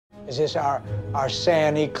Is this our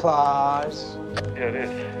Santa Claus? Yeah, it is.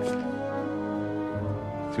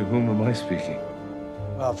 To whom am I speaking?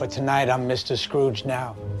 Well, for tonight, I'm Mr. Scrooge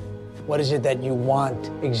now. What is it that you want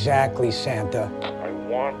exactly, Santa? I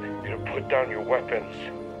want you to put down your weapons.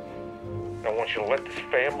 I want you to let this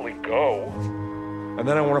family go. And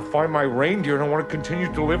then I want to find my reindeer and I want to continue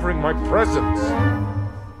delivering my presents. All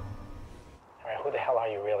right, who the hell are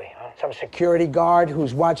you really, huh? Some security guard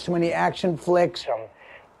who's watched too many action flicks? Some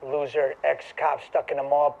loser ex-cop stuck in a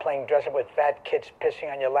mall playing dress-up with fat kids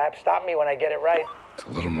pissing on your lap? Stop me when I get it right. It's a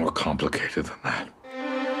little more complicated than that.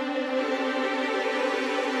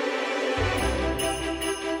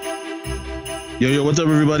 Yo, what's up,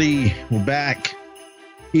 everybody? We're back.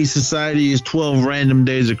 East Society is 12 random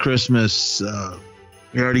days of Christmas.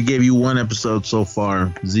 We already gave you one episode so far.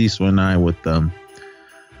 Ziso and I with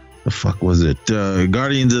the fuck was it?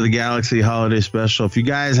 Guardians of the Galaxy holiday special. If you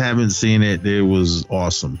guys haven't seen it, it was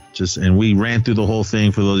awesome. And we ran through the whole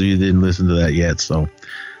thing for those of you who didn't listen to that yet. So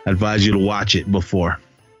I advise you to watch it before.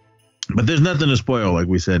 But there's nothing to spoil, like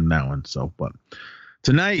we said in that one. So, but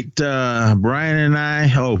tonight, Brian and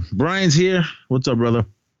I. Oh, Brian's here. What's up, brother?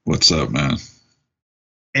 What's up, man?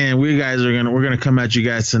 And we're gonna come at you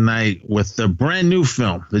guys tonight with the brand new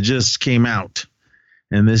film that just came out.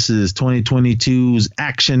 And this is 2022's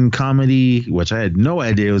action comedy, which I had no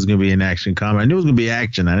idea it was going to be an action comedy. I knew it was going to be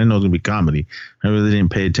action. I didn't know it was going to be comedy. I really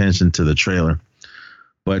didn't pay attention to the trailer.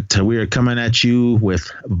 But we are coming at you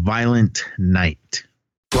with Violent Night.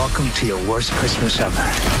 Welcome to your worst Christmas ever.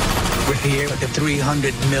 We're here with the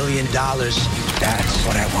 $300 million. That's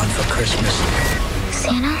what I want for Christmas.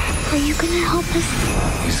 Santa, are you going to help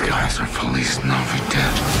us? These guys are police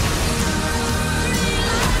dead.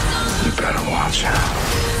 You better watch out.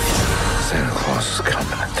 Santa Claus is coming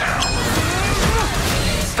to town.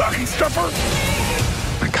 Stocking stuffer!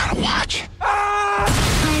 I gotta watch.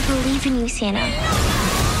 I believe in you, Santa.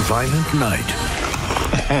 Violent Night.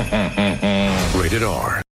 Rated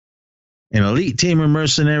R. An elite team of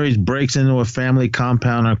mercenaries breaks into a family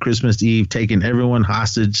compound on Christmas Eve, taking everyone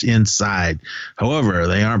hostage inside. However,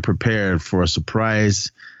 they aren't prepared for a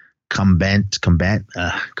surprise combatant.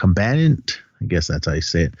 I guess that's how you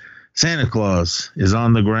say it. Santa Claus is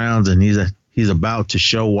on the grounds, and he's about to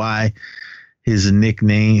show why his nick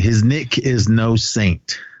is No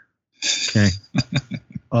Saint. Okay.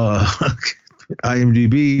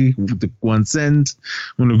 IMDb, the one sentence.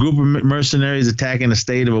 When a group of mercenaries attack an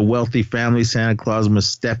estate of a wealthy family, Santa Claus must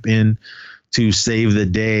step in to save the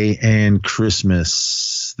day and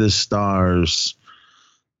Christmas. This stars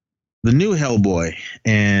the new Hellboy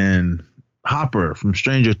and Hopper from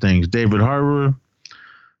Stranger Things, David Harbour,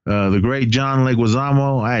 the great John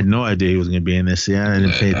Leguizamo. I had no idea he was going to be in this. Yeah, I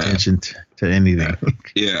didn't pay attention to anything.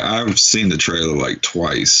 Yeah, I've seen the trailer like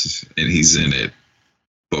twice, and he's in it.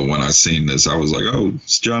 But when I seen this, I was like, oh,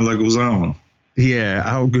 it's John Leguizamo.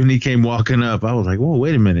 Yeah, when he came walking up, I was like, whoa,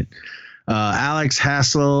 wait a minute. Alex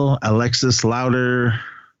Hassel, Alexis Louder,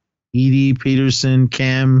 Edie Peterson,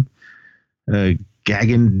 Cam,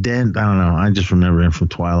 Gagan Dent. I don't know. I just remember him from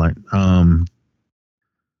Twilight.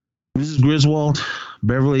 Mrs. Griswold,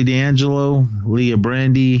 Beverly D'Angelo, Leah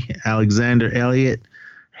Brandy, Alexander Elliott.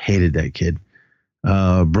 Hated that kid.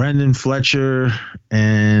 Brendan Fletcher,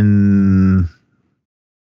 and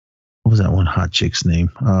what was that one hot chick's name?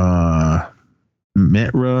 Metra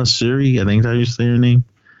Suri, I think that's how you say her name.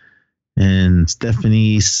 And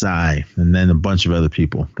Stephanie Sy, and then a bunch of other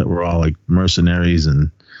people that were all like mercenaries and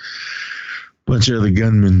a bunch of other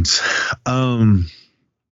gunmen.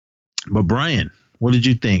 But Brian, what did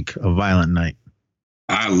you think of Violent Night?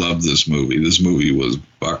 I love this movie. This movie was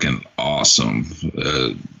fucking awesome.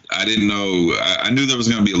 I didn't know. I knew there was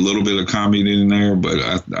going to be a little bit of comedy in there, but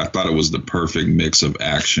I thought it was the perfect mix of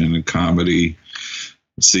action and comedy.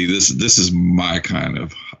 See, this is my kind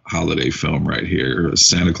of holiday film right here. A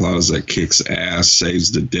Santa Claus that kicks ass,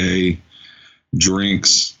 saves the day,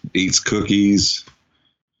 drinks, eats cookies.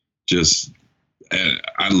 And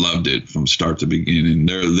I loved it from start to beginning.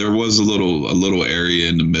 There was a little area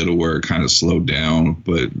in the middle where it kind of slowed down,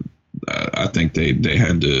 but I think they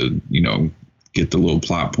had to, get the little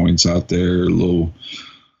plot points out there, little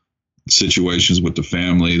situations with the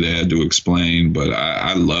family they had to explain. But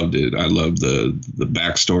I loved it. I loved the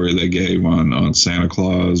backstory they gave on Santa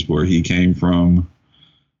Claus, where he came from.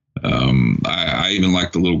 I even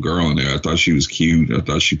liked the little girl in there. I thought she was cute. I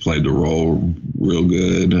thought she played the role real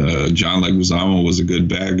good. John Leguizamo was a good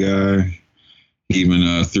bad guy. He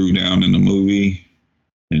even threw down in the movie.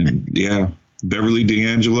 And yeah, Beverly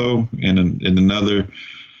D'Angelo and another.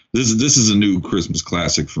 This is a new Christmas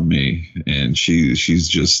classic for me, and she's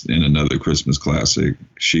just in another Christmas classic.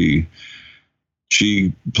 She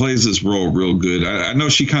she plays this role real good. I know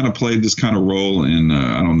she kind of played this kind of role in,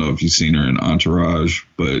 I don't know if you've seen her in Entourage,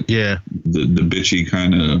 but yeah, the bitchy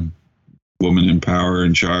kind of woman in power,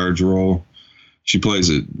 in charge role. She plays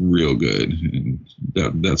it real good. And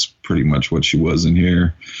that's pretty much what she was in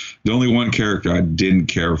here. The only one character I didn't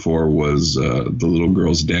care for was the little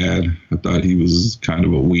girl's dad. I thought he was kind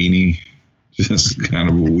of a weenie, just kind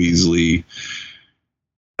of a Weasley.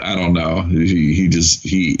 I don't know.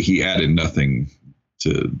 He added nothing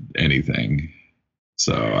to anything.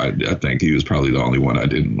 So I think he was probably the only one I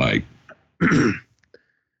didn't like.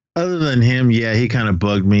 Other than him, yeah, he kind of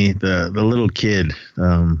bugged me. The little kid,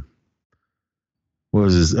 what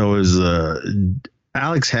was his? It was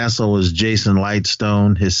Alex Hassel was Jason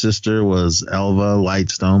Lightstone. His sister was Elva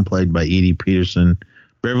Lightstone, played by Edie Peterson.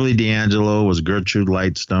 Beverly D'Angelo was Gertrude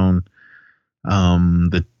Lightstone.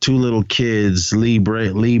 The two little kids, Lee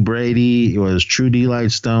Brady was Trudy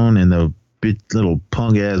Lightstone, and the little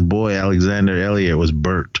punk ass boy Alexander Elliott was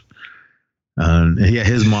Bert. Yeah,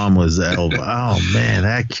 his mom was Elva. Oh man,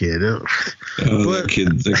 that kid.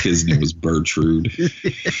 That kid's name was Bertrude.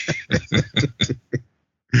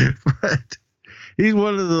 But he's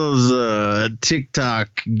one of those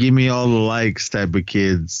TikTok give me all the likes type of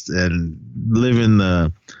kids and living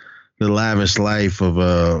the lavish life of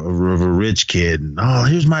a rich kid. Oh,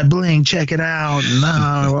 here's my bling, check it out.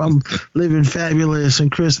 No, I'm living fabulous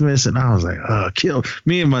and Christmas. And I was like, oh, kill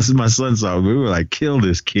me. And my son saw it. We were like, kill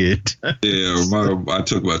this kid. Yeah, I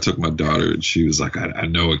took my daughter, and she was like, I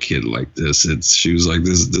know a kid like this. She was like,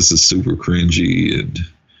 this is super cringy,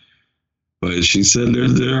 but she said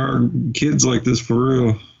there are kids like this for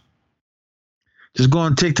real. Just go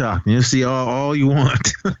on TikTok and you'll see all you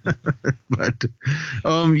want. But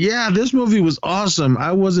yeah, this movie was awesome.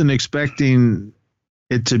 I wasn't expecting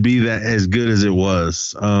it to be that as good as it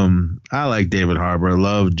was. I like David Harbour. I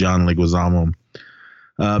love John Leguizamo.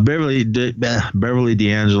 Beverly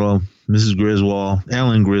D'Angelo, Mrs. Griswold,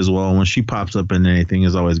 Ellen Griswold. When she pops up in anything,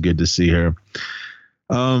 it's always good to see her.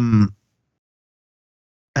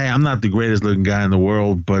 Hey, I'm not the greatest looking guy in the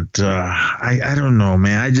world, but I don't know,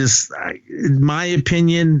 man. In my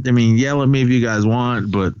opinion, I mean, yell at me if you guys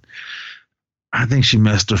want, but I think she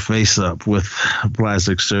messed her face up with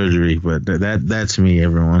plastic surgery. But that's me,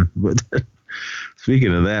 everyone. But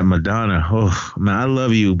speaking of that, Madonna, oh man, I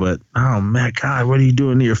love you, but oh my God, what are you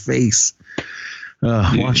doing to your face?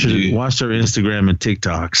 Watch her Instagram and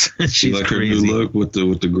TikToks. She's like crazy. Her new look with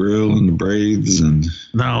the grill and the braids and.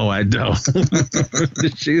 No, I don't.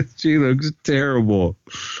 she looks terrible.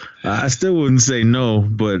 I still wouldn't say no,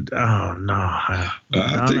 but oh no.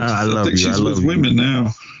 I think she's with women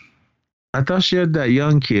now. I thought she had that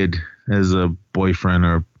young kid as a boyfriend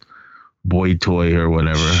or boy toy or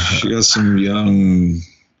whatever. She got some young.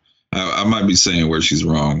 I might be saying where she's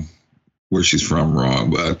from wrong,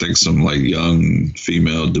 but I think some like young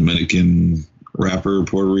female Dominican rapper,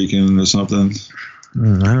 Puerto Rican or something.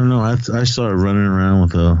 I don't know. I saw her running around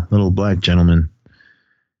with a little black gentleman.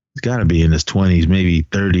 He's got to be in his 20s, maybe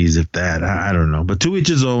 30s, if that. I don't know. But to each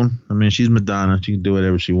his own. I mean, she's Madonna. She can do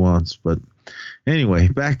whatever she wants. But anyway,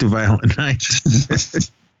 back to Violent Night.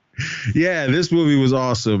 Yeah, this movie was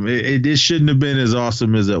awesome. It shouldn't have been as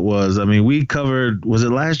awesome as it was. I mean, we covered, was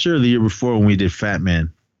it last year or the year before when we did Fat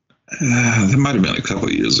Man? That might have been a couple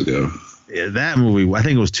of years ago. Yeah, that movie, I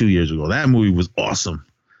think it was 2 years ago. That movie was awesome.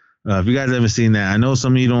 If you guys haven't seen that, I know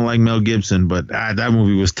some of you don't like Mel Gibson, but that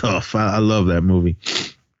movie was tough. I love that movie.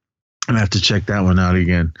 I'm going to have to check that one out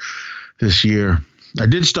again this year. I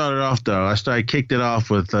did start it off, though. I kicked it off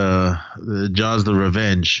with the Jaws the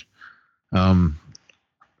Revenge.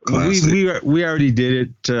 We already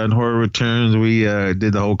did it on Horror Returns. We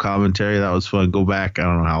did the whole commentary. That was fun. Go back. I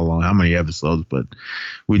don't know how many episodes, but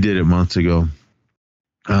we did it months ago.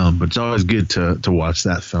 But it's always good to watch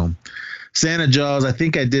that film. Santa Jaws, I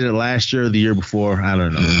think I did it last year or the year before. I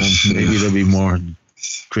don't know. Maybe there'll be more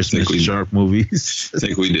Christmas shark movies. I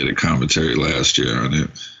think we did a commentary last year on it.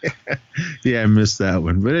 Yeah, I missed that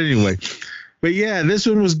one. But anyway. But yeah, this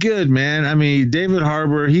one was good, man. I mean, David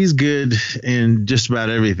Harbour, he's good in just about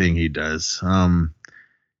everything he does. And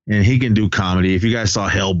he can do comedy. If you guys saw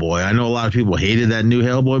Hellboy, I know a lot of people hated that new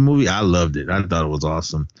Hellboy movie. I loved it. I thought it was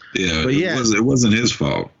awesome. Yeah, but it wasn't his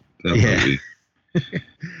fault. That movie.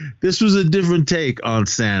 This was a different take on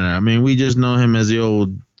Santa. I mean, we just know him as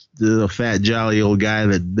the fat, jolly old guy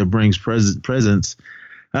that brings presents.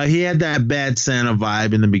 He had that bad Santa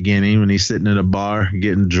vibe in the beginning when he's sitting at a bar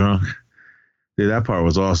getting drunk. Dude, that part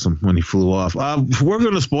was awesome when he flew off. We're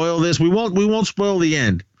going to spoil this. We won't spoil the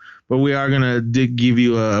end, but we are going to give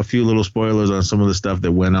you a few little spoilers on some of the stuff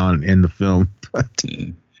that went on in the film. But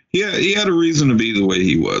yeah, he had a reason to be the way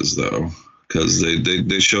he was, though. because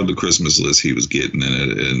they showed the Christmas list he was getting in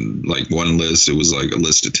it, and like one list, it was like a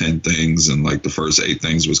list of 10 things, and like the first 8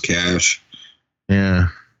 things was cash. Yeah.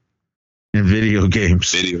 And video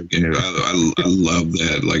games. Video games. I love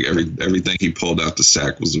that. Like everything he pulled out the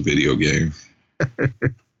sack was a video game.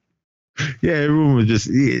 Yeah, everyone was just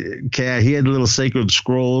cat. He had little sacred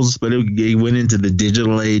scrolls, but he went into the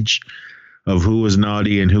digital age of who was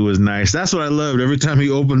naughty and who was nice. That's what I loved. Every time he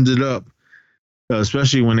opened it up,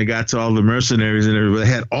 especially when it got to all the mercenaries and everybody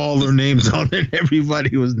had all their names on it.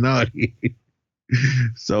 Everybody was naughty.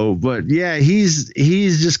 So, but yeah, he's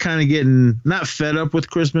just kind of getting not fed up with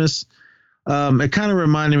Christmas. It kind of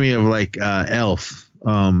reminded me of like Elf.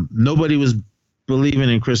 Nobody was believing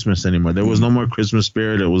in Christmas anymore. There was no more Christmas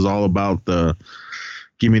spirit. It was all about the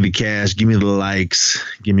give me the cash, give me the likes,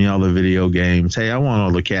 give me all the video games. Hey, I want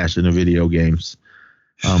all the cash in the video games.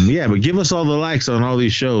 Yeah, but give us all the likes on all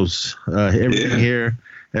these shows. Everything here,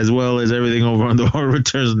 as well as everything over on the Horror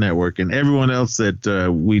Returns Network and everyone else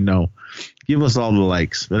that we know. Give us all the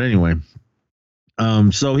likes. But anyway,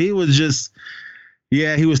 so he was just,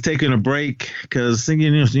 yeah, he was taking a break because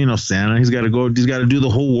thinking, you know, Santa, he's got to do the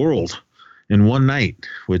whole world in one night,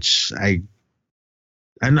 which I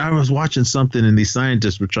was watching something and these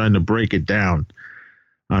scientists were trying to break it down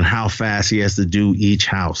on how fast he has to do each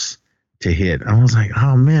house to hit. I was like,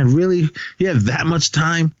 oh man, really? You have that much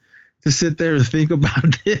time to sit there and think about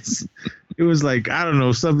this? It was like, I don't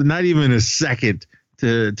know, something, not even a second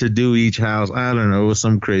to do each house. I don't know, it was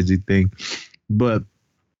some crazy thing. But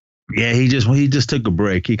yeah, he just took a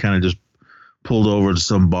break. He kind of just pulled over to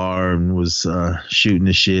some bar and was shooting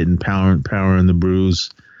the shit and powering the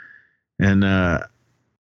brews. And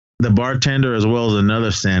the bartender as well as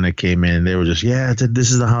another Santa came in. They were just, yeah,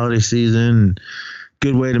 this is the holiday season.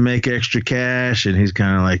 Good way to make extra cash. And he's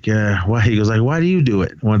kind of like, yeah, why? He goes like, why do you do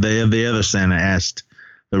it? When the other Santa asked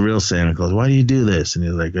the real Santa Claus, why do you do this? And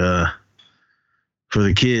he's like, for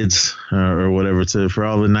the kids or whatever, for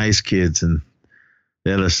all the nice kids. And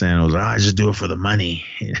the other Santa was like, I just do it for the money.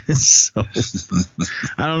 So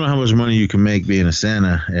I don't know how much money you can make being a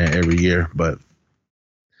Santa every year, but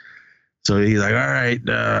so he's like, all right,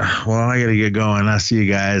 well, I got to get going. I'll see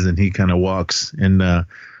you guys. And he kind of walks and the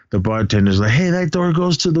bartender's like, hey, that door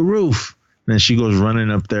goes to the roof. And then she goes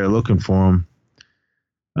running up there looking for him.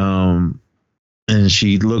 And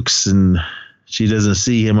she looks and she doesn't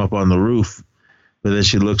see him up on the roof. But then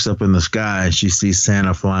she looks up in the sky and she sees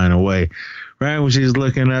Santa flying away. Right when she's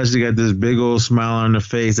looking up, she got this big old smile on her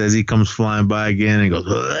face as he comes flying by again and goes,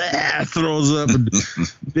 throws up and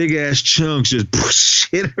big ass chunks just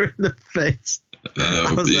hit her in the face.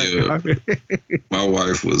 Yeah. My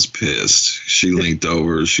wife was pissed. She leaned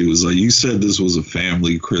over. She was like, you said this was a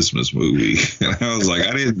family Christmas movie. And I was like,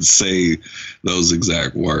 I didn't say those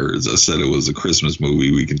exact words. I said it was a Christmas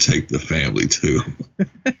movie we can take the family to.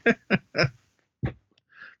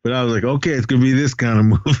 But I was like, okay, it's going to be this kind of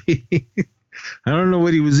movie. I don't know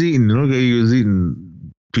what he was eating. It looked like he was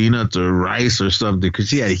eating peanuts or rice or something because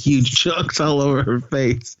she had huge chunks all over her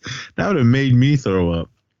face. That would have made me throw up.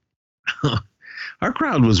 Our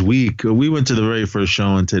crowd was weak. We went to the very first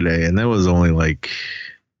showing today, and there was only like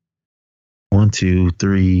 1, 2,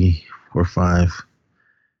 3, 4, 5,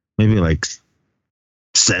 maybe like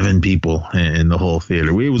 7 people in the whole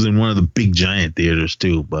theater. We was in one of the big giant theaters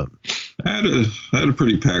too, but I had a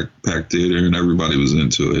pretty packed theater, and everybody was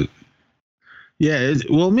into it. Yeah,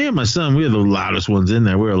 well, me and my son, we were the loudest ones in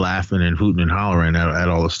there. We were laughing and hooting and hollering at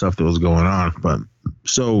all the stuff that was going on. But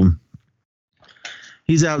so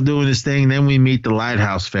he's out doing his thing. Then we meet the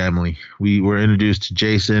Lighthouse family. We were introduced to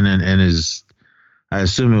Jason and his, I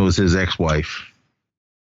assume it was his ex-wife.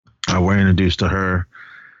 We're introduced to her,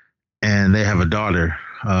 and they have a daughter.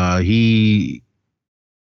 I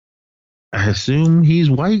assume he's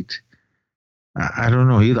white. I don't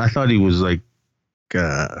know. I thought he was like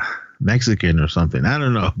Mexican or something. I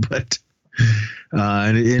don't know, but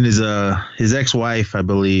and his ex-wife, I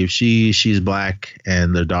believe, she's black,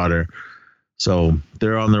 and their daughter. So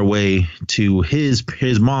they're on their way to his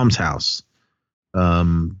mom's house.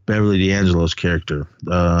 Beverly D'Angelo's character,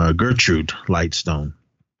 Gertrude Lightstone,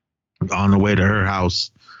 on the way to her house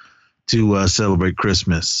to celebrate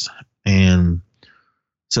Christmas. And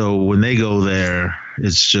so when they go there,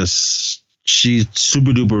 it's just, she's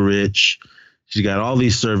super duper rich. She's got all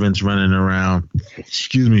these servants running around,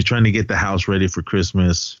 trying to get the house ready for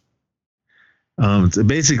Christmas. It's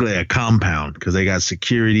basically a compound because they got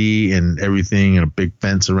security and everything and a big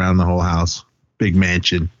fence around the whole house, big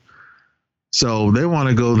mansion. So they want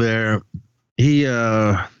to go there. He,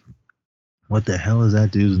 what the hell is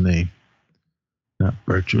that dude's name? Not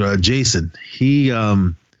Bertram, Jason. He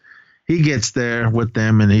he gets there with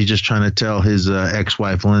them, and he's just trying to tell his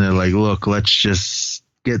ex-wife Linda, like, look, let's just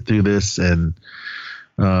get through this, and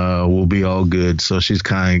we'll be all good. So she's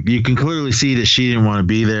kind of, you can clearly see that she didn't want to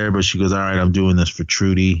be there, but she goes, all right, I'm doing this for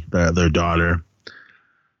Trudy, their daughter.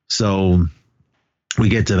 So we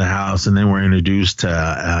get to the house, and then we're introduced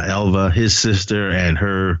to Elva, his sister, and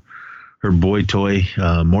her boy toy,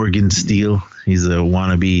 Morgan Steele. He's a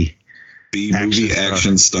wannabe B-movie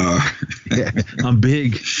action star. Yeah, I'm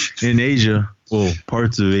big in Asia. Well,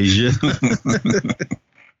 parts of Asia.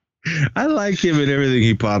 I like him and everything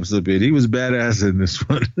he pops up in. He was badass in this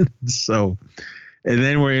one. So, and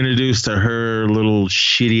then we're introduced to her little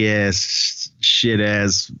shit ass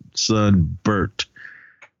son, Bert.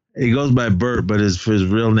 He goes by Bert, but his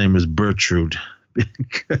real name is Bertrude.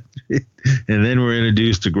 And then we're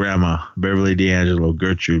introduced to Grandma, Beverly D'Angelo,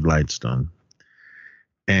 Gertrude Lightstone.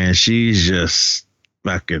 And she's just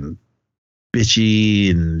fucking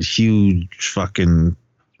bitchy and huge fucking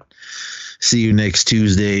see you next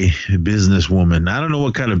Tuesday businesswoman. I don't know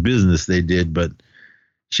what kind of business they did, but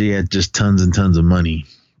she had just tons and tons of money.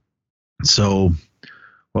 So,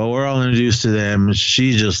 well, we're all introduced to them.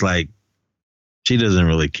 She's just like, she doesn't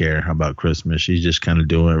really care about Christmas. She's just kind of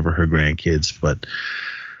doing it for her grandkids. But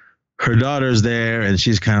her daughter's there, and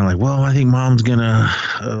she's kind of like, well, I think Mom's going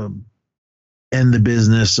to end the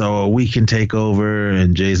business so we can take over.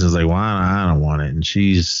 And Jason's like, well, I don't want it. And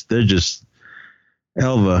they're just,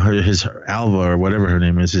 Alva or whatever her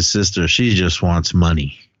name is, his sister, she just wants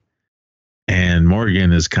money. And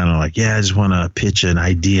Morgan is kind of like, yeah, I just want to pitch an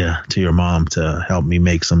idea to your mom to help me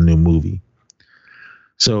make some new movie.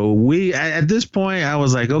 So at this point, I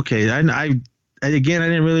was like, okay, I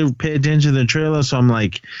didn't really pay attention to the trailer. So I'm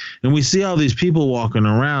like, and we see all these people walking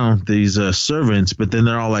around, these servants, but then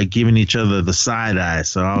they're all like giving each other the side eye.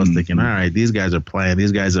 So I was thinking, all right, these guys are playing.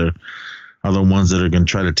 These guys are the ones that are going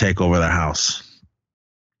to try to take over the house.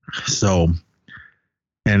 So,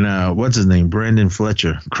 and what's his name? Brandon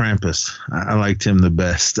Fletcher, Krampus. I liked him the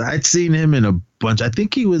best. I'd seen him in a bunch. I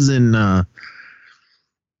think he was in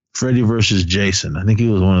Freddy versus Jason. I think he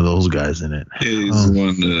was one of those guys in it. Yeah, he's the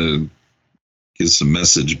one that gets the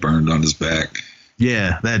message burned on his back.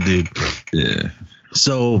 Yeah, that dude. Yeah.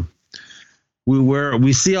 So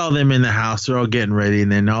we see all them in the house. They're all getting ready,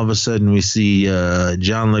 and then all of a sudden we see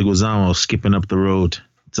John Leguizamo skipping up the road.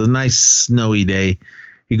 It's a nice snowy day.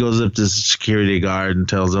 He goes up to the security guard and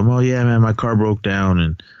tells him, "Oh yeah, man, my car broke down."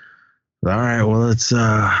 And all right, well let's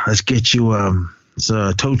get you it's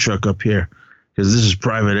a tow truck up here because this is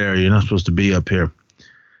private area. You're not supposed to be up here. And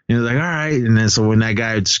he's like, all right. And then so when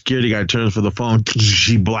that security guy turns for the phone,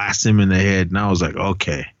 she blasts him in the head. And I was like,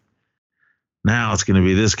 okay, now it's gonna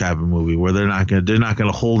be this type of movie where they're not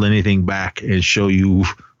gonna hold anything back and show you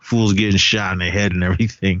fools getting shot in the head and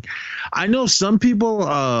everything. I know some people,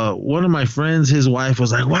 one of my friends, his wife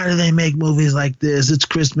was like, why do they make movies like this? It's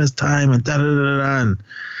Christmas time and da-da-da-da-da. And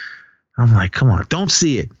I'm like, come on, don't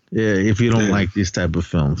see it if you don't like these type of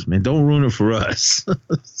films, man. Don't ruin it for us.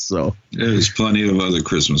 So there's plenty of other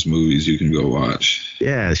Christmas movies you can go watch.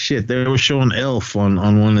 Yeah, shit. They were showing Elf on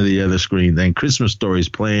one of the other screens, and Christmas Story's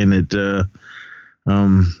playing at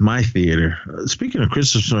my theater. Speaking of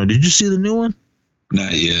Christmas Story, did you see the new one?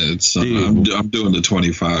 Not yet. I'm doing the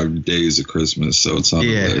 25 Days of Christmas, so it's on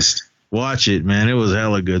the list. Watch it, man. It was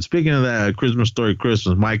hella good. Speaking of that, Christmas Story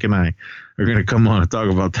Christmas, Mike and I are going to come on and talk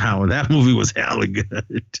about that one. That movie was hella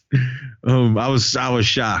good. I was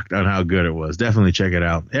shocked on how good it was. Definitely check it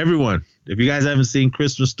out. Everyone, if you guys haven't seen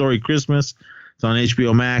Christmas Story Christmas, it's on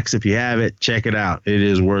HBO Max. If you have it, check it out. It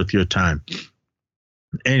is worth your time.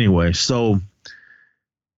 Anyway, so...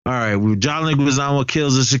 all right, John Leguizamo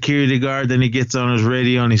kills the security guard. Then he gets on his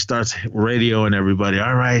radio and he starts radioing everybody.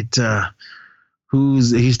 All right,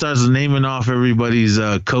 he starts naming off everybody's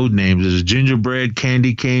code names. There's Gingerbread,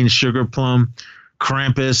 Candy Cane, Sugar Plum,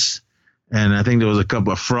 Krampus, and I think there was a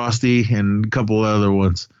couple of Frosty and a couple of other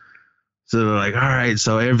ones. So they're like, all right,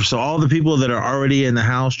 so all the people that are already in the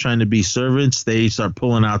house trying to be servants, they start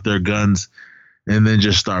pulling out their guns and then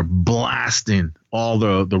just start blasting all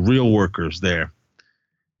the real workers there.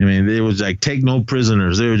 I mean, it was like, take no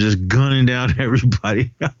prisoners. They were just gunning down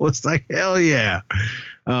everybody. I was like, hell yeah.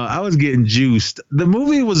 I was getting juiced. The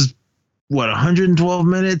movie was, 112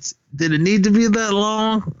 minutes? Did it need to be that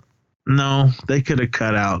long? No, they could have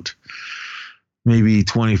cut out maybe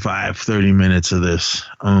 25, 30 minutes of this.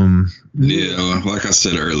 Yeah, like I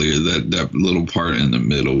said earlier, that little part in the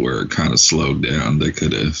middle where it kind of slowed down, they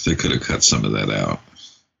could have cut some of that out.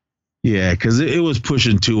 Yeah, because it was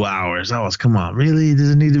pushing 2 hours. I was, come on, really? Does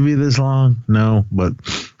it need to be this long? No, but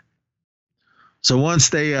So once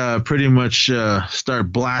they pretty much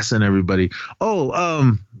start blasting everybody.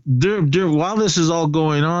 While this is all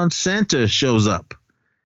going on, Santa shows up.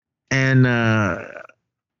 And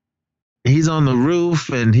he's on the roof,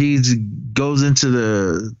 and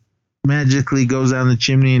magically goes down the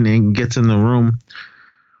chimney and gets in the room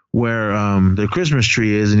where the Christmas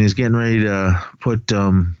tree is, and he's getting ready to put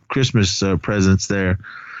Christmas presents there.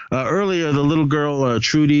 Earlier, the little girl,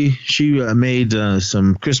 Trudy, she made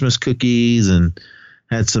some Christmas cookies and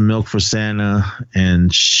had some milk for Santa,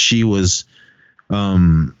 and she was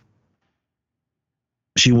telling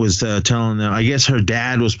them, I guess her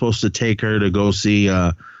dad was supposed to take her to go see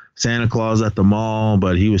Santa Claus at the mall,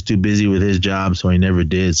 but he was too busy with his job, so he never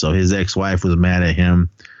did. So his ex-wife was mad at him.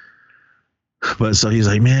 But so he's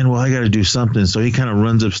like, man, well, I got to do something. So he kind of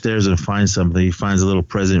runs upstairs and finds something. He finds a little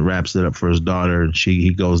present, wraps it up for his daughter, and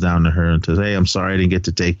he goes down to her and says, hey, I'm sorry I didn't get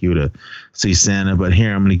to take you to see Santa, but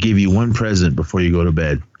here, I'm going to give you one present before you go to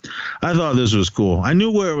bed. I thought this was cool. I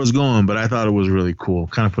knew where it was going, but I thought it was really cool.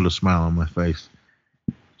 Kind of put a smile on my face.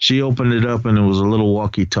 She opened it up, and it was a little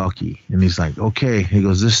walkie-talkie. And he's like, okay. He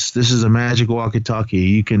goes, this is a magic walkie-talkie.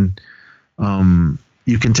 You can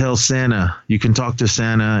tell Santa, you can talk to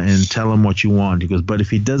Santa and tell him what you want. He goes, but if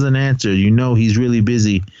he doesn't answer, he's really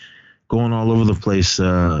busy going all over the place,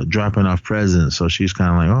 dropping off presents. So she's kind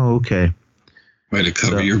of like, oh, okay. Way to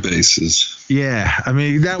cover your bases. Yeah. I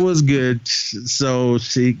mean, that was good. So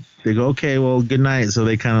they go, okay, well, good night. So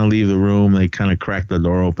they kind of leave the room. They kind of crack the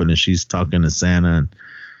door open, and she's talking to Santa, and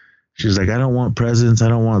she's like, I don't want presents. I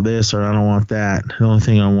don't want this, or I don't want that. The only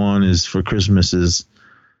thing I want is for Christmas is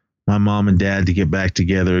my mom and dad to get back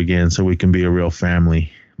together again so we can be a real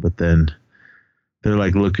family. But then they're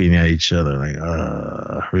like looking at each other like,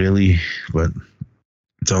 really? But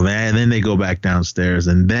so then they go back downstairs,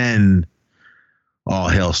 and then all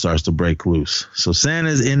hell starts to break loose. So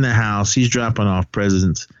Santa's in the house. He's dropping off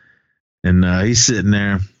presents, and he's sitting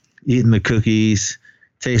there eating the cookies,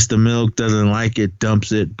 tastes the milk, doesn't like it,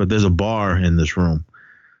 dumps it. But there's a bar in this room.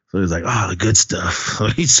 So he's like, the good stuff. So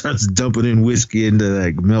he starts dumping in whiskey into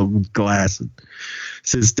that milk glass and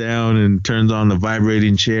sits down and turns on the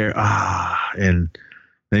vibrating chair. And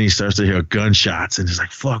then he starts to hear gunshots, and he's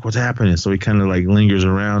like, fuck, what's happening? So he kind of like lingers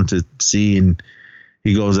around to see, and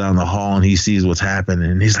he goes down the hall and he sees what's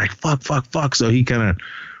happening. And he's like, fuck. So he kind of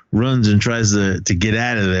runs and tries to get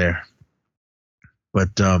out of there.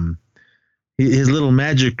 But his little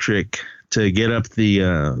magic trick to get up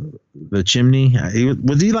the chimney,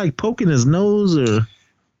 was he like poking his nose, or?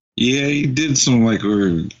 Yeah, he did some like,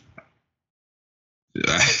 or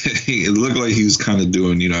it looked like he was kind of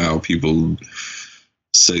doing, how people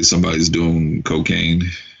say somebody's doing cocaine.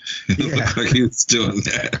 It looked like he was doing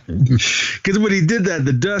that. Because when he did that,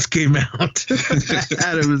 the dust came out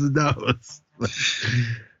out of his nose.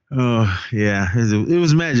 Oh, yeah. It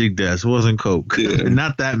was magic dust. It wasn't coke. Yeah.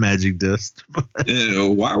 Not that magic dust.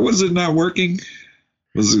 Why was it not working?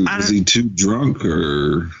 Was he too drunk,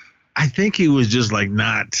 or? I think he was just like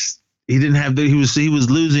not. He didn't have he was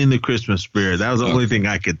losing the Christmas spirit. That was the only thing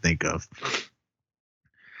I could think of.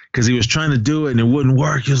 Because he was trying to do it and it wouldn't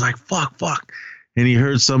work. He was like, fuck. And he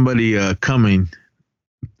heard somebody coming.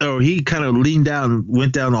 Or he kind of leaned down,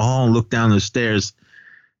 went down the hall and looked down the stairs.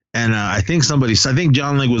 And I think John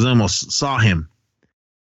Leguizamo saw him,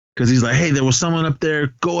 because he's like, hey, there was someone up there.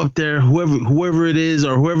 Go up there, whoever it is,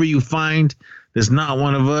 or whoever you find that's not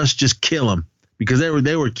one of us, just kill him. Because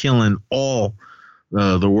they were killing all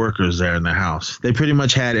the workers there in the house. They pretty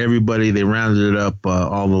much had everybody. They rounded up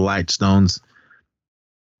all the Lightstones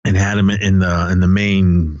and had them in the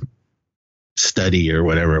main study or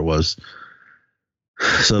whatever it was.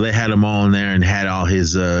 So they had him all in there and had all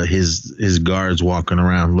his guards walking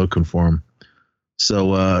around looking for him.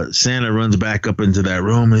 So Santa runs back up into that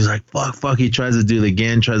room. And he's like, fuck. He tries to do it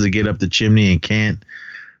again, tries to get up the chimney and can't.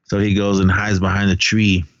 So he goes and hides behind a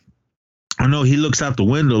tree. I know he looks out the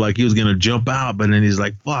window like he was going to jump out, but then he's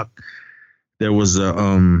like, fuck. There was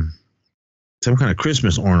some kind of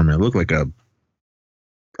Christmas ornament. It looked like a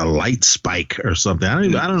light spike or something.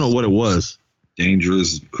 I don't know what it was.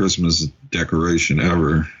 Dangerous Christmas decoration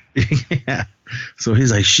ever. Yeah. So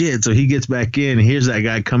he's like, shit. So he gets back in. Here's that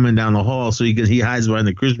guy coming down the hall. So he hides behind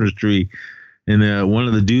the Christmas tree. And one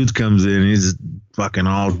of the dudes comes in. He's fucking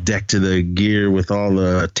all decked to the gear with all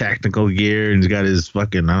the tactical gear. And he's got his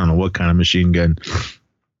fucking, I don't know what kind of machine gun.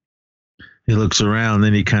 He looks around.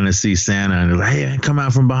 Then he kind of sees Santa. And he's like, hey, come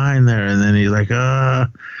out from behind there. And then he's like,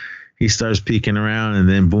 He starts peeking around. And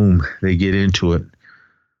then, boom, they get into it.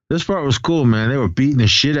 This part was cool, man. They were beating the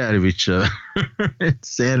shit out of each other.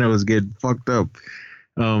 Santa was getting fucked up.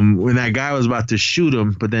 when that guy was about to shoot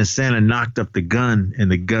him, but then Santa knocked up the gun,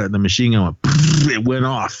 and the machine gun it went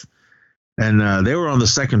off, and they were on the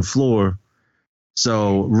second floor.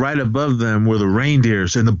 So right above them were the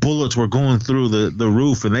reindeers, and the bullets were going through the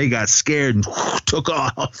roof, and they got scared and took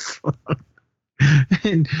off.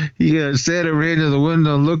 And Santa ran to the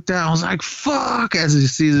window and looked out. I was like, fuck, as he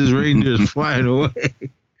sees his reindeers flying away.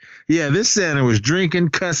 Yeah, this Santa was drinking,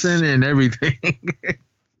 cussing, and everything.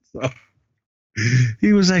 So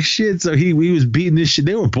he was like, shit. So he was beating this shit.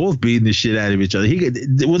 They were both beating the shit out of each other.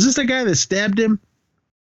 Was this the guy that stabbed him?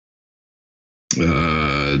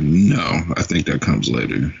 No, I think that comes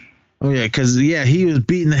later. Oh, yeah, because, he was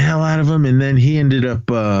beating the hell out of him, and then he ended up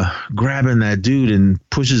grabbing that dude and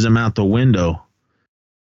pushes him out the window.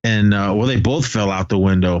 And, they both fell out the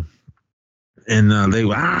window. And they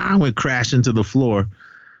went crashing to the floor.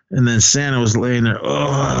 And then Santa was laying there,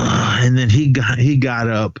 and then he got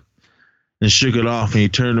up and shook it off, and he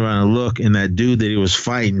turned around and looked, and that dude that he was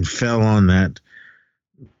fighting fell on that,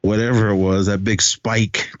 whatever it was, that big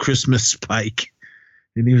spike, Christmas spike.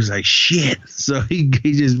 And he was like, shit. So he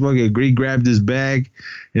just fucking grabbed his bag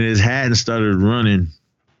and his hat and started running.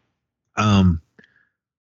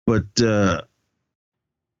 But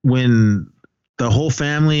when the whole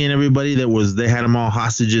family and everybody they had them all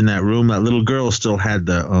hostage in that room, that little girl still had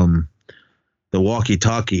the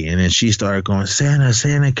walkie-talkie, and then she started going,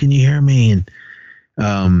 Santa, can you hear me?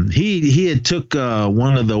 And he had took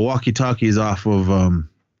one of the walkie-talkies off of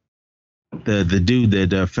the dude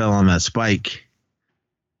that fell on that spike.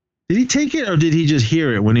 Did he take it, or did he just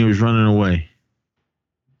hear it when he was running away?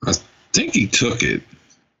 I think he took it.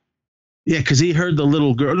 Yeah, because he heard the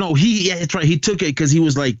little girl. No, that's right. He took it because he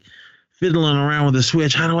was like fiddling around with the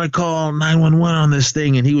switch. How do I call 911 on this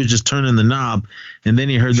thing? And he was just turning the knob, and then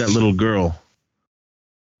he heard that little girl.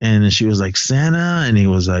 And then she was like, Santa? And he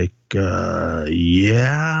was like,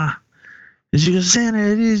 yeah. And she goes, Santa,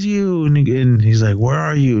 it is you. And he's like, where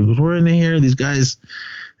are you? He goes, we're in here. These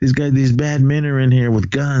bad men are in here with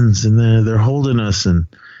guns, and they're holding us. And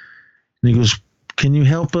he goes, can you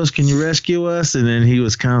help us? Can you rescue us? And then he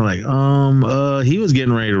was kind of like, he was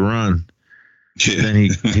getting ready to run. Yeah. Then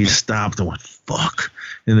he stopped and went, fuck.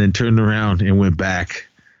 And then turned around and went back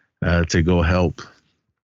to go help.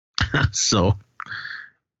 So,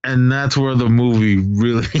 and that's where the movie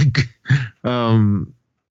really, I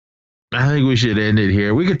think we should end it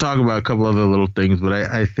here. We could talk about a couple other little things, but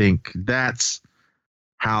I think that's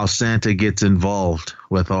how Santa gets involved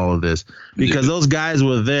with all of this, because those guys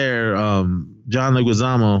were there. John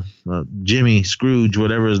Leguizamo, Jimmy Scrooge,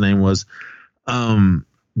 whatever his name was.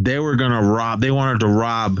 They were going to rob. They wanted to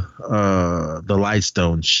rob the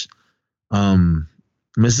Lightstones.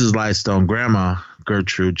 Mrs. Lightstone, Grandma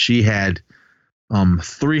Gertrude, she had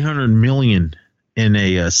 $300 million in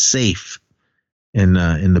a safe in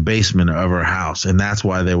the basement of her house, and that's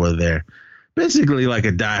why they were there. Basically, like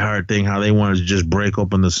a Die Hard thing, how they wanted to just break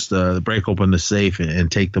open the safe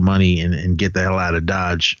and take the money and get the hell out of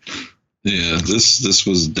Dodge. Yeah, this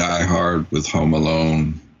was Die Hard with Home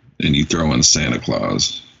Alone, and you throw in Santa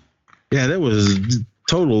Claus. Yeah, that was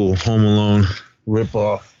total Home Alone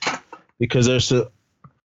ripoff, because there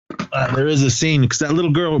is a scene, because that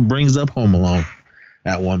little girl brings up Home Alone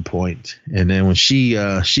at one point, and then when she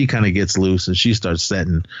kind of gets loose and she starts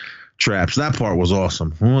setting traps. That part was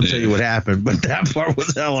awesome. I won't tell you what happened, but that part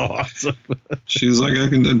was hella awesome. She was like, I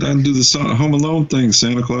can do the Home Alone thing,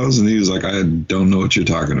 Santa Claus, and he was like, I don't know what you're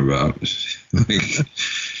talking about. Like,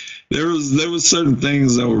 there was certain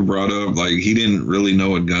things that were brought up, like he didn't really know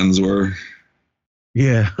what guns were.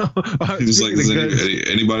 Yeah. He was like, does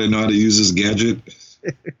anybody know how to use this gadget?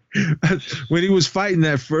 When he was fighting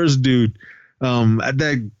that first dude,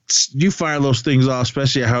 you fire those things off,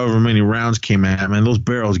 especially however many rounds came at him, and those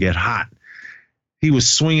barrels get hot. He was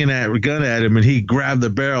swinging that gun at him, and he grabbed the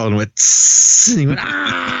barrel and went, and he went,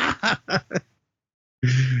 ah!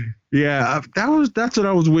 Yeah, that's what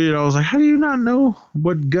I was weird. I was like, how do you not know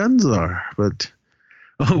what guns are? But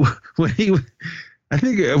when I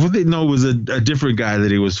think what they know was a different guy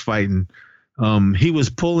that he was fighting. He was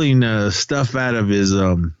pulling stuff out of his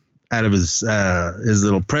little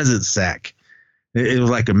present sack. It was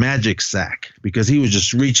like a magic sack, because he was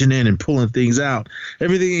just reaching in and pulling things out.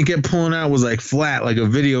 Everything he kept pulling out was like flat, like a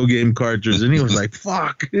video game cartridge. And he was like,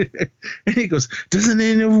 fuck. And he goes, doesn't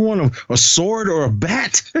anyone want a sword or a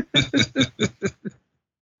bat?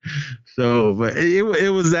 So, but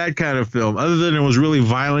it was that kind of film. Other than it was really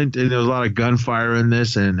violent and there was a lot of gunfire in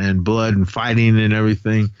this and blood and fighting and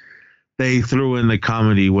everything, they threw in the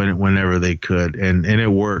comedy whenever they could. And it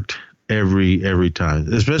worked every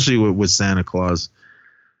time, especially with Santa Claus.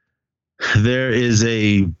 There is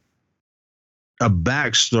a a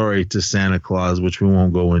backstory to Santa Claus, which we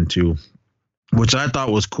won't go into, which I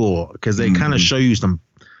thought was cool because they kind of show you some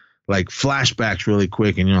like flashbacks really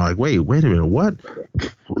quick, and you're like, wait a minute, what?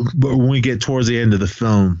 But when we get towards the end of the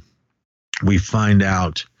film, we find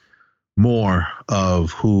out more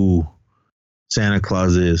of who Santa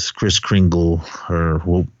Claus is, Kris Kringle,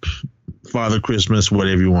 or Father Christmas,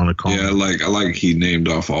 whatever you want to call him. Yeah, I like he named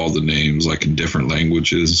off all the names like in different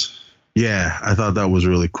languages. Yeah, I thought that was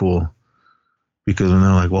really cool because when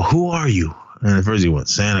they're like, well, who are you? And at first he went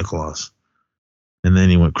Santa Claus. And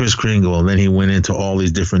then he went Kris Kringle, and then he went into all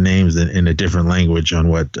these different names in a different language on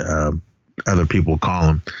what other people call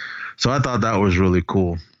him. So I thought that was really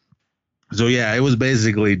cool. So, yeah, it was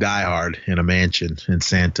basically Die Hard in a mansion, and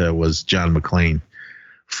Santa was John McClane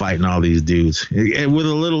fighting all these dudes. With a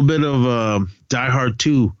little bit of Die Hard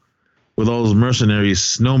 2 with all those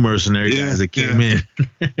snow mercenary guys that came in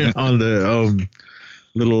on the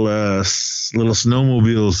little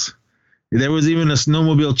snowmobiles. There was even a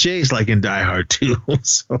snowmobile chase like in Die Hard 2.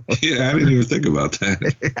 So, yeah, I didn't even think about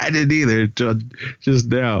that. I didn't either just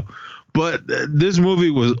now. But this movie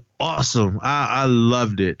was awesome. I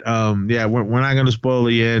loved it. Yeah, we're not going to spoil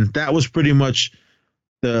the end. That was pretty much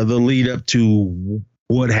the lead up to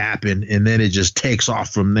what happened, and then it just takes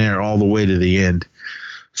off from there all the way to the end.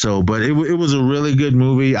 So, but it was a really good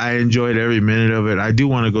movie. I enjoyed every minute of it. I do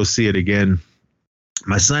want to go see it again.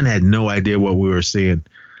 My son had no idea what we were seeing.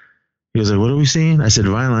 He was like, what are we seeing? I said,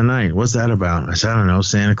 Violent Night. What's that about? I said, I don't know.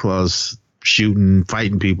 Santa Claus shooting,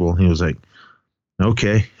 fighting people. He was like,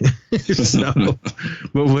 okay. So,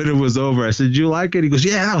 but when it was over, I said, did you like it? He goes,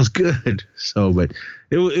 yeah, that was good. So, but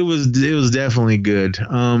it was definitely good.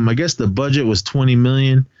 I guess the budget was $20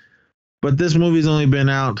 million, but this movie's only been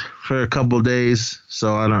out for a couple of days.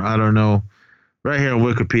 So I don't know. Right here on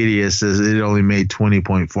Wikipedia, it says it only made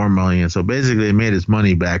 $20.4 million. So basically it made its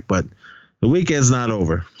money back, but the weekend's not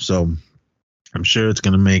over, so I'm sure it's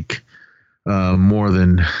going to make more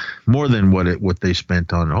than what they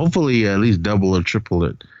spent on it. Hopefully, at least double or triple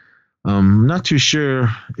it. I'm not too sure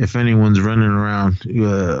if anyone's running around.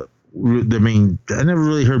 I never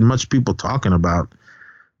really heard much people talking about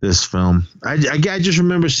this film. I just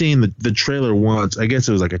remember seeing the trailer once. I guess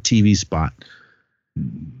it was like a TV spot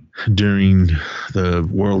during the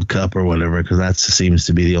World Cup or whatever, because that seems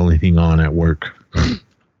to be the only thing on at work.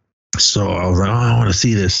 So I was like, oh, I want to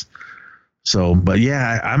see this. So, but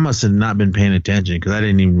yeah, I must have not been paying attention because I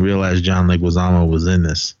didn't even realize John Leguizamo was in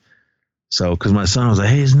this. So, because my son was like,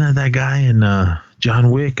 hey, isn't that guy in John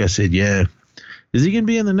Wick? I said, yeah. Is he going to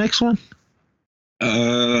be in the next one?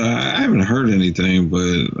 I haven't heard anything,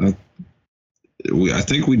 but I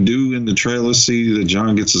think we do in the trailer see that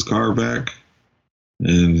John gets his car back.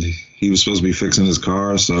 And he was supposed to be fixing his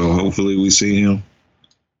car, so hopefully we see him.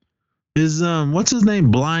 Is what's his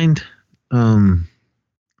name? Blind? Donnie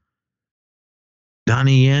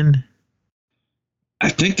Yen? I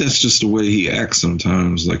think that's just the way he acts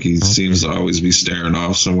sometimes. Like he seems to always be staring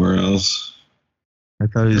off somewhere else. I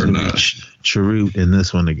thought he was going to be Chirrut in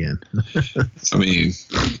this one again. I mean,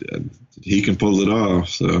 he can pull it off,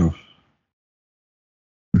 so.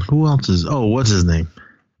 Who else is... Oh, what's his name?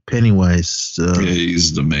 Pennywise. Yeah,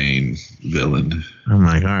 he's the main villain. I'm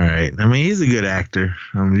like, all right. I mean, he's a good actor.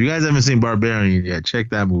 If you guys haven't seen Barbarian yet, check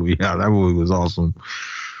that movie out. That movie was awesome.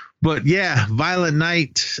 But yeah, Violent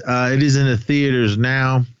Night. It is in the theaters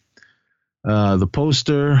now. The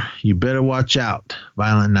poster, you better watch out.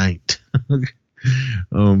 Violent Night.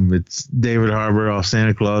 It's David Harbour off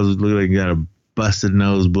Santa Claus. It looks like he got a busted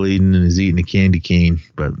nose bleeding and is eating a candy cane.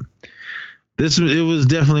 But it was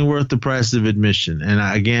definitely worth the price of admission. And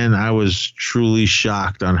I was truly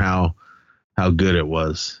shocked on how good it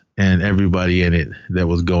was and everybody in it that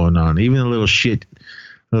was going on. Even the little shit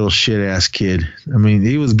ass kid. I mean,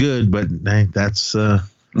 he was good, but hey, that's that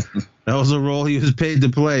was a role he was paid to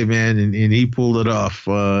play, man, and he pulled it off.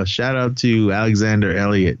 Shout out to Alexander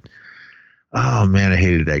Elliott. Oh man, I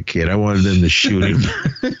hated that kid. I wanted them to shoot him.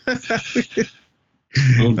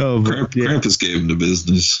 Krampus gave him the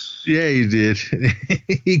business. Yeah, he did.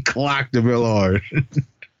 He clocked him real hard.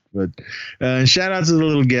 But shout out to the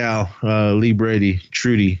little gal, Lee Brady,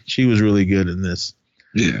 Trudy. She was really good in this.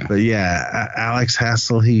 Yeah. But yeah, Alex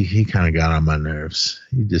Hassel, he kind of got on my nerves.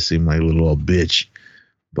 He just seemed like a little old bitch.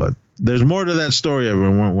 But there's more to that story,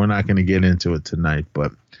 everyone. We're not going to get into it tonight.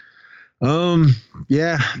 But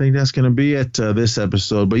yeah, I think that's going to be it this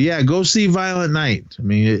episode. But yeah, go see Violent Night. I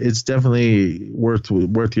mean, it's definitely worth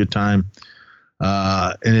your time.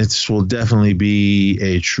 And it will definitely be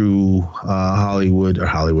a true a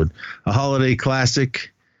holiday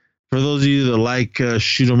classic. For those of you that like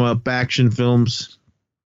shoot 'em up action films,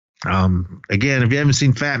 Again, if you haven't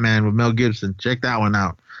seen Fat Man with Mel Gibson, check that one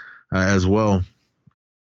out as well.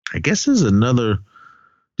 I guess there's another.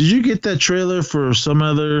 Did you get that trailer for some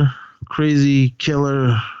other crazy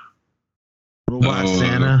killer robot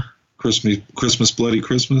Santa? Christmas Bloody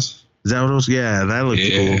Christmas. Is that what it was? Yeah, that looks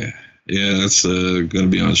cool. Yeah, that's going to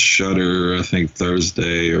be on Shudder, I think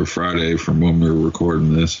Thursday or Friday from when we're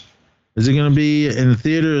recording this. Is it going to be in the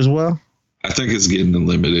theater as well? I think it's getting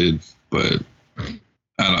limited, but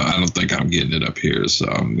I don't think I'm getting it up here, so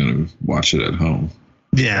I'm going to watch it at home.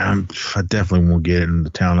 Yeah, I definitely won't get it in the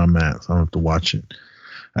town I'm at, so I don't have to watch it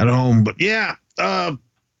at home. But yeah,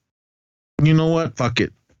 you know what? Fuck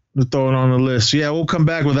it. We'll throw it on the list. Yeah, we'll come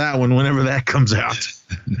back with that one whenever that comes out.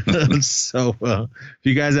 So if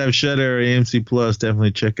you guys have Shudder or AMC Plus,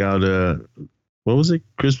 definitely check out, what was it?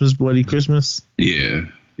 Christmas Bloody Christmas? Yeah.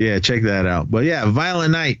 Yeah, check that out. But yeah,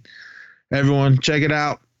 Violent Night. Everyone, check it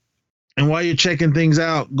out. And while you're checking things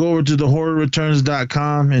out, go over to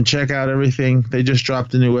thehorrorreturns.com and check out everything. They just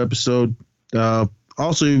dropped a new episode.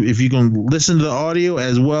 Also, if you can listen to the audio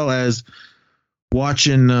as well as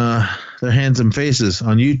watching their handsome faces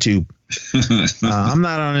on YouTube. I'm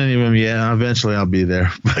not on any of them yet. Eventually I'll be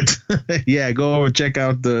there. But yeah, go over, check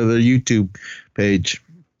out the YouTube page.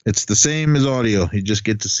 It's the same as audio. You just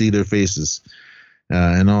get to see their faces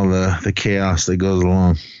and all the chaos that goes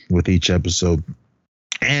along with each episode.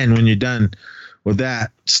 And when you're done with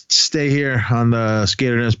that, stay here on the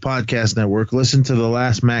Skaterness Podcast Network. Listen to the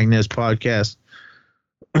last Magnus podcast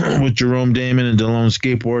with Jerome Damon and DeLone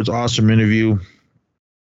Skateboards. Awesome interview.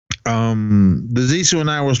 The Zissou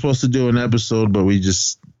and I were supposed to do an episode, but we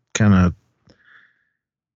just kind of,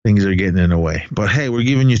 things are getting in the way. But hey, we're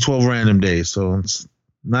giving you 12 random days, so it's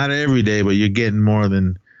not every day, but you're getting more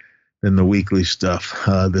than the weekly stuff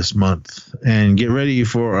this month. And get ready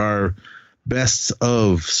for our best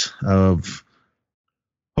of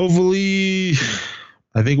hopefully,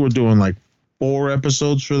 I think we're doing like 4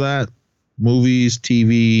 episodes for that, movies,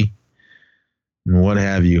 TV, and what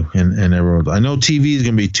have you, and everyone. I know TV is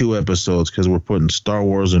going to be 2 episodes because we're putting Star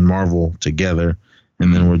Wars and Marvel together,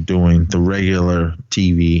 and then we're doing the regular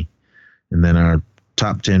TV, and then our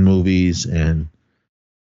top 10 movies and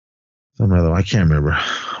some other. I can't remember.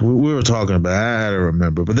 We were talking about. I don't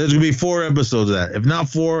remember, but there's going to be 4 episodes of that. If not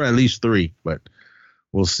 4, at least 3. But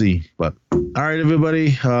we'll see. But all right,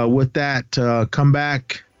 everybody. With that, come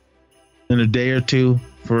back in a day or 2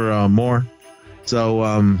 for more.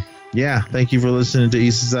 So. Yeah, thank you for listening to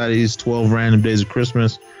East Society's 12 Random Days of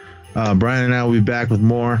Christmas. Brian and I will be back with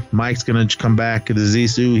more. Mike's going to come back to the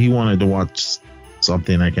Zissou. He wanted to watch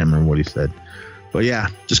something. I can't remember what he said. But yeah,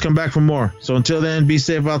 just come back for more. So until then, be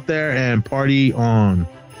safe out there and party on.